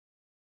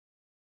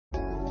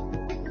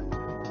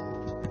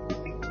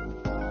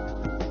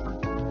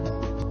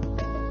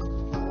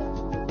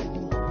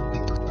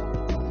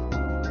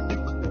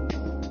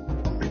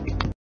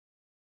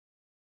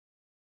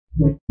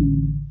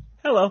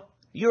Hello.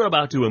 You're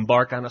about to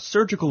embark on a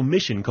surgical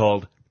mission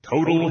called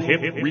Total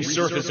Hip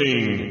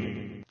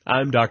Resurfacing.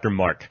 I'm Dr.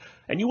 Mark,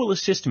 and you will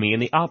assist me in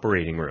the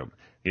operating room.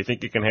 You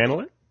think you can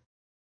handle it?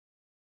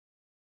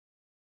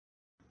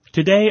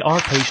 Today, our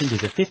patient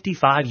is a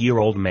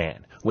 55-year-old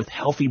man with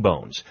healthy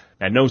bones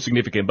and no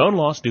significant bone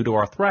loss due to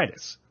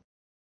arthritis.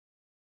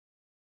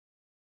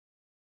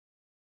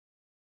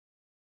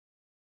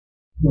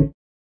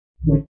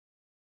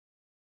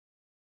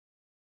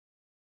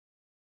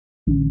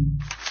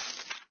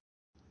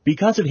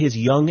 Because of his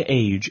young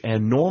age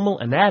and normal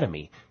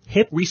anatomy,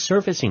 hip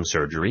resurfacing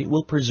surgery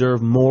will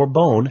preserve more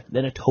bone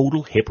than a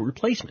total hip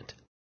replacement.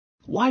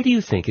 Why do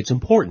you think it's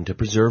important to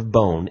preserve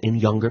bone in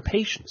younger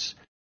patients?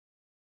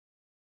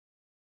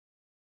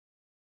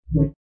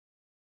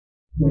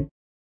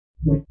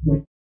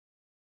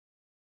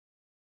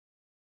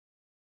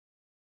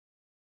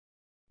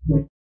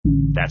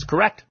 That's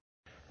correct.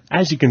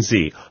 As you can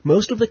see,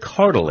 most of the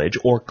cartilage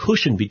or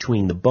cushion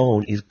between the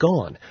bone is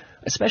gone,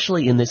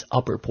 especially in this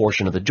upper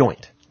portion of the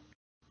joint.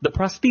 The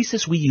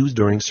prosthesis we use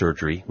during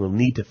surgery will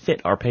need to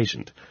fit our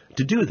patient.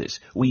 To do this,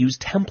 we use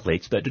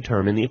templates that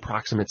determine the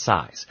approximate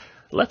size.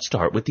 Let's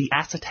start with the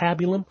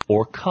acetabulum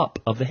or cup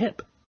of the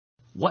hip.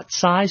 What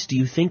size do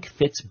you think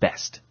fits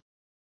best?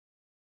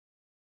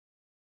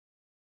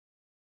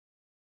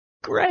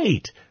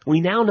 Great! We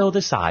now know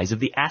the size of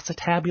the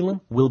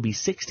acetabulum will be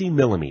 60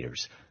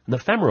 millimeters. The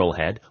femoral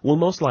head will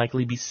most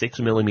likely be 6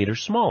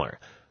 millimeters smaller.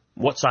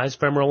 What size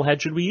femoral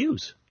head should we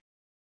use?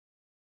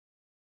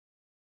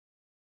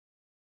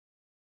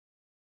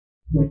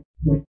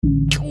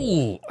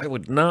 Ooh, I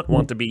would not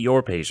want to be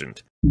your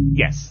patient.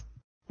 Yes.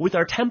 With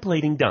our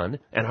templating done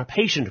and our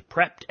patient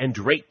prepped and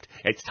draped,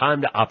 it's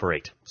time to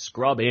operate.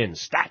 Scrub in,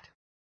 stat!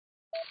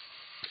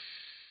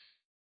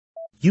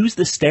 Use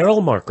the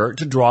sterile marker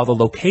to draw the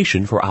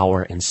location for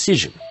our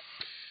incision.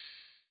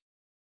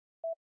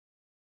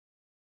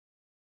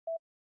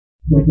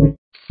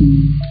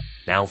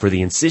 Now for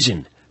the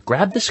incision.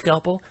 Grab the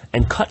scalpel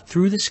and cut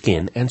through the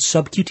skin and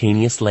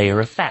subcutaneous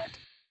layer of fat.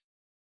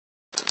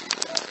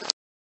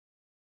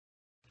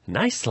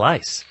 Nice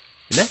slice.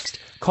 Next,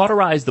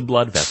 cauterize the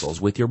blood vessels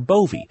with your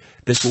bovie.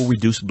 This will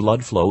reduce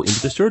blood flow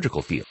into the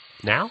surgical field.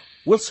 Now,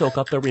 we'll soak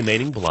up the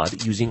remaining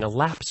blood using a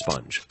lap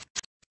sponge.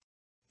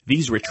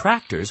 These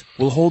retractors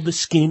will hold the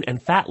skin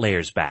and fat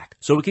layers back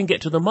so we can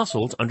get to the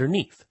muscles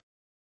underneath.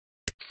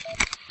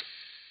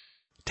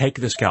 Take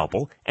the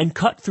scalpel and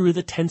cut through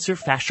the tensor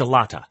fascia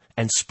lata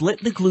and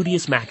split the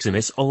gluteus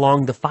maximus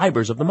along the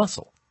fibers of the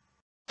muscle.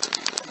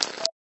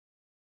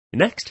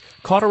 Next,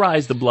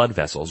 cauterize the blood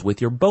vessels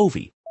with your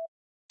bovie.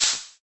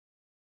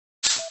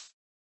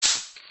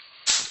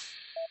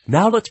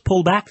 Now let's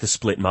pull back the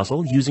split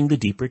muscle using the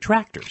deep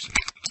retractors.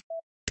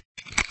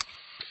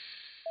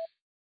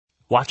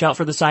 Watch out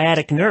for the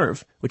sciatic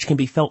nerve, which can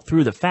be felt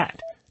through the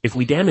fat. If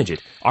we damage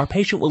it, our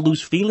patient will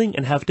lose feeling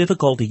and have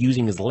difficulty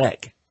using his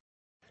leg.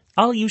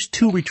 I'll use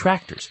 2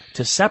 retractors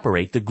to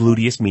separate the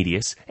gluteus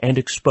medius and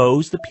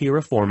expose the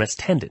piriformis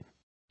tendon.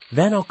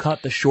 Then I'll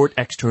cut the short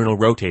external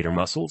rotator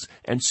muscles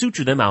and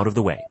suture them out of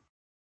the way.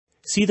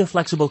 See the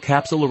flexible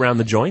capsule around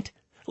the joint?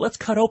 Let's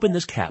cut open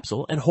this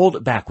capsule and hold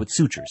it back with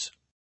sutures.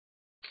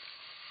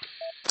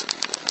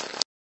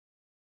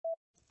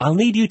 I'll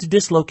need you to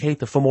dislocate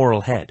the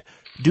femoral head.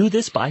 Do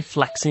this by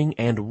flexing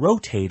and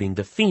rotating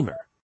the femur.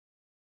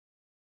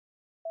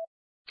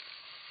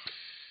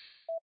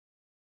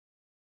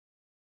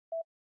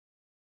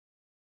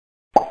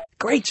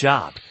 Great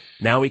job!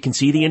 Now we can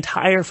see the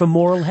entire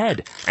femoral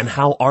head and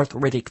how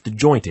arthritic the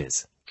joint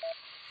is.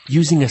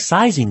 Using a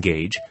sizing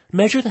gauge,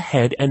 measure the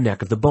head and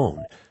neck of the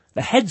bone.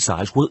 The head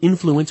size will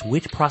influence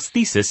which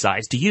prosthesis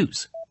size to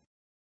use.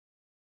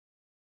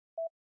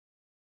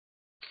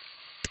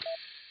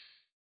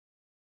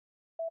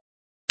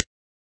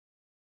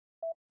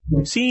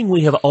 Seeing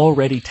we have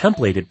already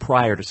templated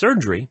prior to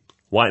surgery,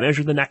 why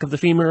measure the neck of the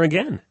femur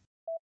again?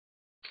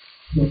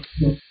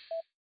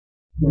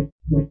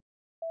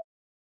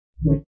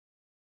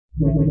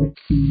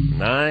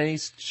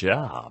 Nice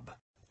job.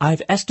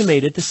 I've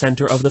estimated the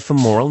center of the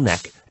femoral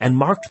neck and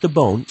marked the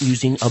bone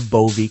using a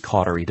bovie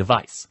cautery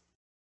device.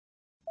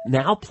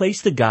 Now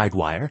place the guide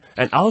wire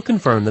and I'll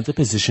confirm that the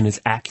position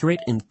is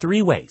accurate in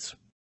 3 ways.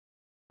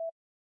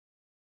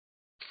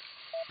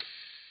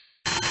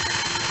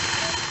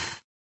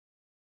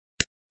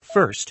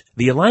 First,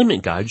 the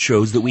alignment guide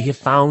shows that we have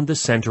found the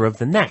center of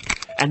the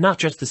neck and not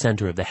just the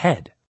center of the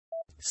head.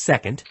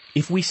 Second,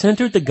 if we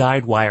centered the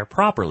guide wire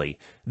properly,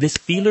 this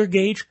feeler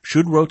gauge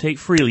should rotate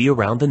freely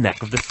around the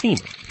neck of the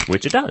femur,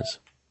 which it does.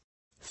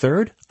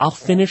 Third, I'll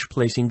finish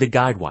placing the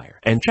guide wire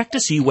and check to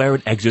see where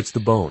it exits the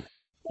bone.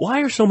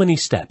 Why are so many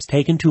steps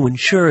taken to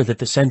ensure that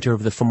the center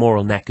of the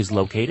femoral neck is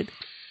located?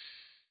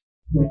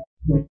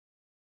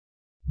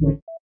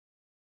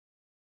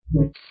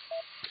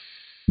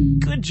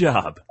 Good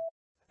job!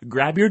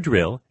 Grab your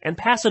drill and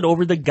pass it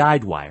over the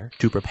guide wire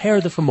to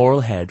prepare the femoral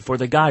head for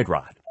the guide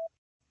rod.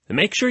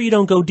 Make sure you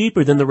don't go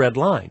deeper than the red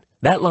line.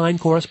 That line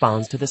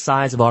corresponds to the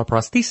size of our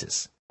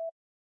prosthesis.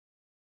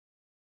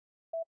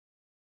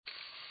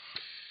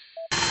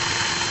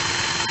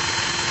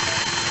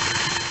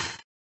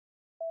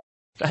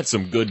 That's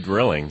some good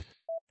drilling.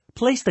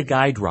 Place the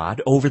guide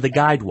rod over the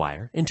guide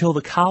wire until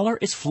the collar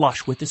is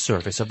flush with the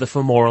surface of the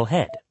femoral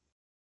head.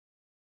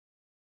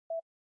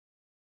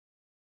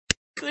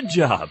 Good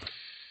job!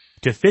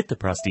 To fit the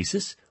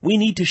prosthesis, we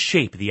need to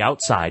shape the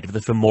outside of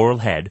the femoral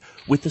head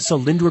with the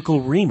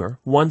cylindrical reamer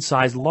one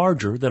size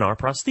larger than our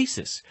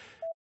prosthesis.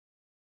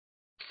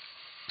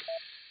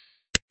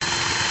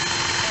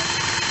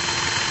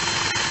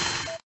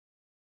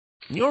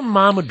 Your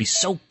mom would be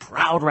so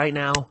proud right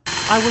now.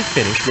 I will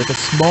finish with a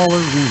smaller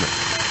reamer.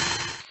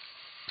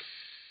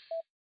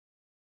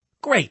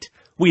 Great!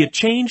 We have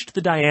changed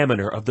the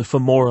diameter of the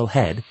femoral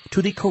head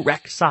to the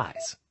correct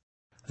size.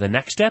 The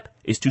next step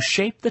is to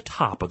shape the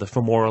top of the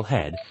femoral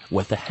head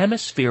with the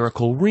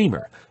hemispherical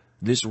reamer.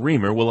 This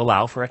reamer will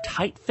allow for a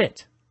tight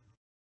fit.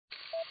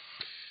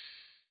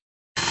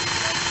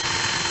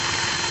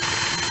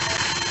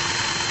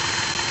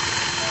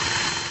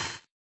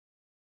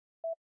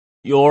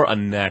 You're a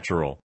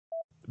natural.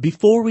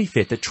 Before we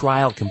fit the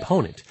trial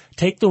component,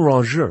 take the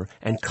rongeur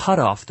and cut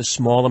off the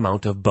small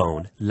amount of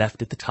bone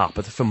left at the top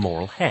of the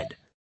femoral head.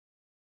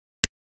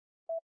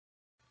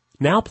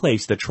 Now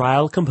place the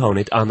trial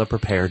component on the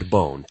prepared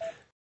bone.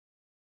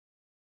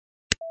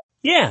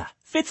 Yeah,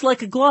 fits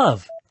like a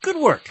glove. Good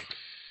work.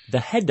 The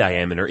head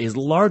diameter is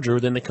larger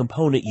than the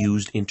component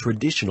used in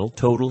traditional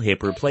total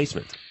hip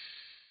replacement.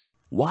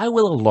 Why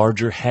will a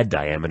larger head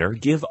diameter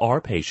give our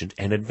patient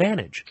an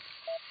advantage?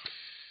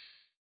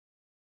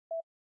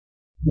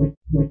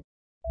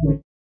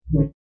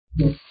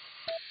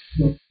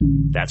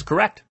 That's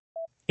correct.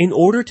 In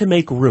order to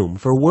make room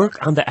for work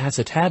on the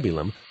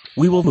acetabulum,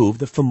 we will move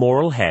the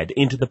femoral head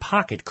into the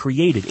pocket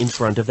created in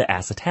front of the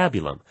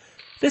acetabulum.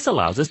 This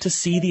allows us to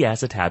see the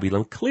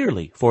acetabulum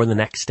clearly for the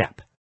next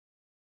step.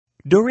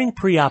 During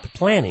pre-op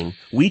planning,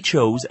 we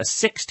chose a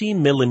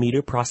 16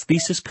 mm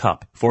prosthesis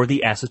cup for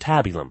the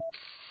acetabulum.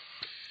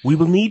 We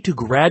will need to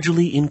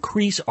gradually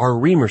increase our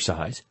reamer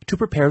size to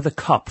prepare the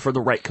cup for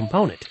the right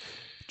component.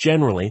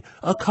 Generally,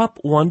 a cup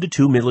 1 to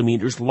 2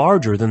 millimeters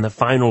larger than the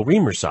final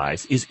reamer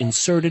size is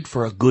inserted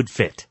for a good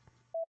fit.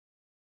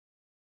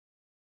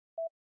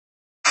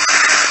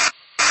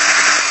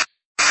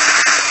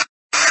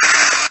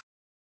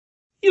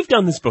 You've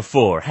done this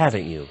before,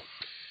 haven't you?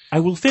 I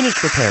will finish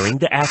preparing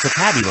the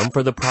acetabulum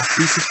for the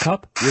prosthesis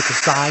cup with the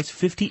size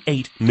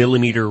 58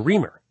 millimeter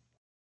reamer.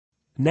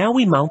 Now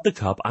we mount the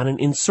cup on an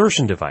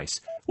insertion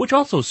device, which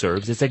also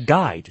serves as a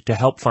guide to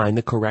help find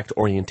the correct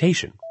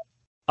orientation.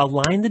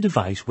 Align the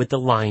device with the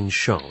lines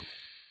shown.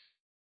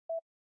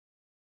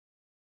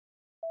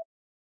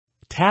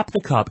 Tap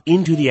the cup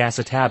into the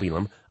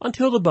acetabulum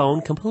until the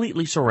bone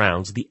completely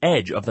surrounds the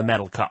edge of the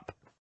metal cup.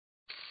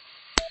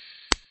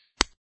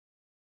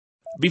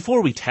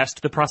 Before we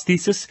test the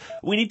prosthesis,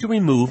 we need to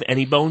remove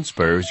any bone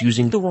spurs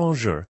using the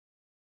rongeur.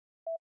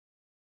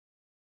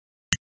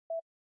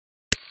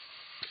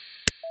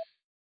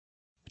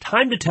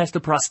 Time to test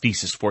the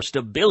prosthesis for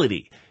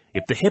stability.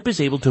 If the hip is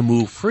able to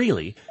move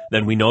freely,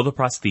 then we know the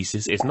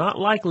prosthesis is not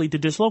likely to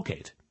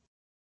dislocate.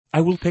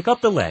 I will pick up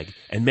the leg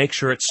and make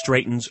sure it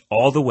straightens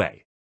all the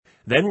way.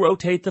 Then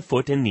rotate the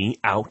foot and knee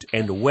out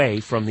and away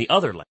from the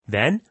other leg.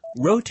 Then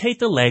rotate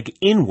the leg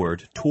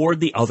inward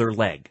toward the other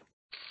leg.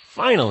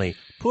 Finally,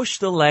 push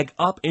the leg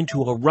up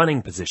into a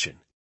running position.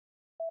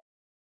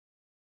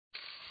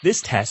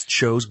 This test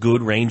shows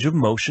good range of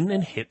motion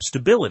and hip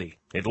stability.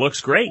 It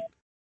looks great.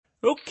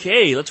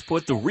 Okay, let's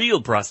put the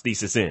real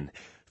prosthesis in.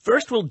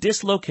 First, we'll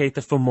dislocate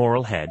the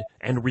femoral head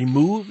and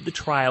remove the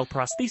trial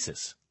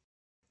prosthesis.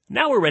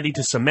 Now we're ready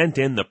to cement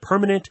in the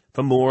permanent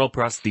femoral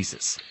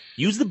prosthesis.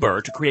 Use the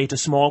burr to create a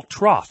small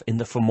trough in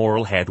the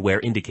femoral head where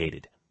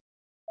indicated.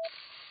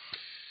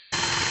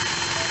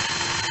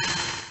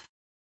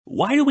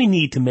 Why do we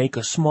need to make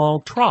a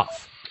small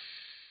trough?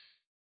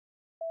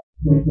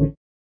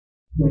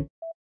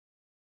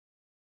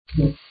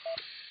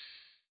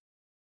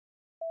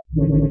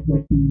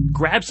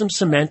 Grab some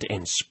cement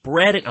and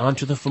spread it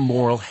onto the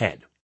femoral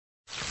head.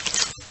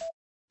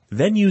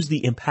 Then use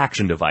the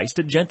impaction device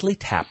to gently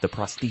tap the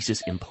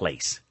prosthesis in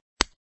place.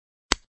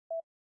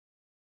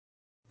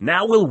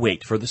 Now we'll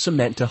wait for the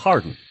cement to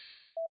harden.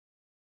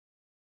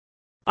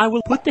 I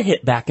will put the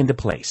hip back into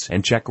place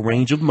and check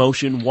range of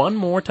motion one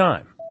more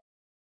time.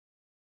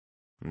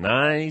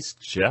 Nice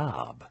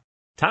job.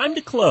 Time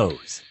to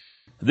close.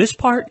 This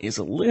part is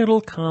a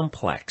little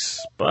complex,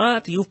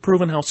 but you've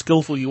proven how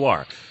skillful you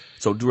are.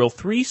 So drill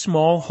 3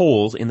 small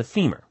holes in the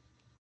femur.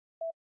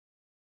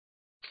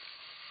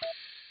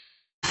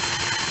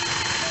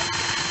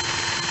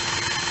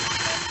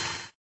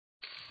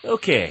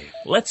 Okay,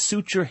 let's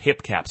suture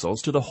hip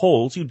capsules to the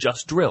holes you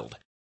just drilled.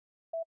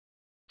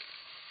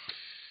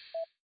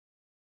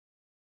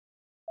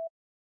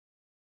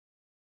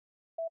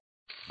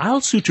 I'll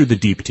suture the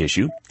deep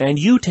tissue, and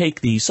you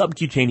take the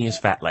subcutaneous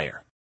fat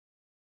layer.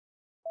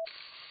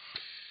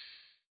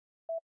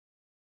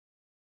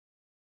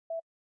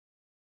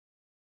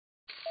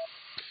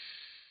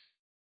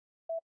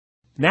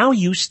 Now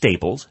use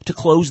staples to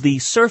close the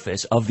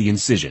surface of the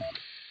incision.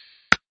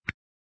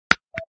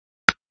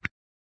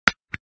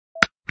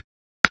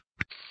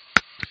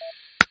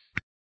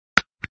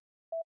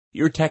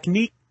 Your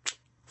technique,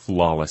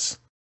 flawless.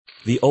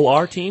 The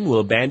OR team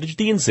will bandage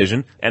the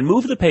incision and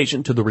move the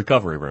patient to the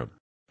recovery room.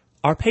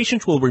 Our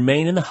patient will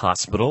remain in the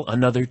hospital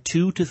another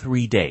 2 to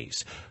 3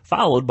 days,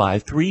 followed by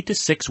 3 to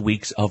 6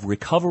 weeks of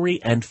recovery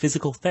and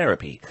physical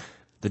therapy.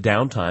 The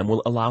downtime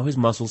will allow his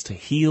muscles to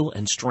heal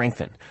and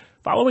strengthen.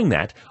 Following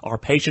that, our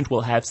patient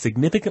will have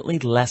significantly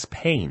less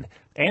pain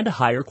and a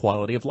higher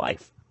quality of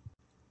life.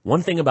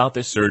 One thing about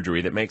this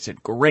surgery that makes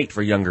it great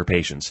for younger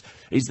patients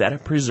is that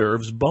it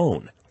preserves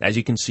bone, as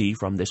you can see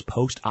from this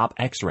post-op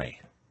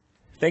x-ray.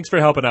 Thanks for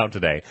helping out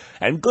today,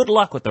 and good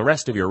luck with the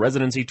rest of your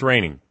residency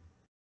training.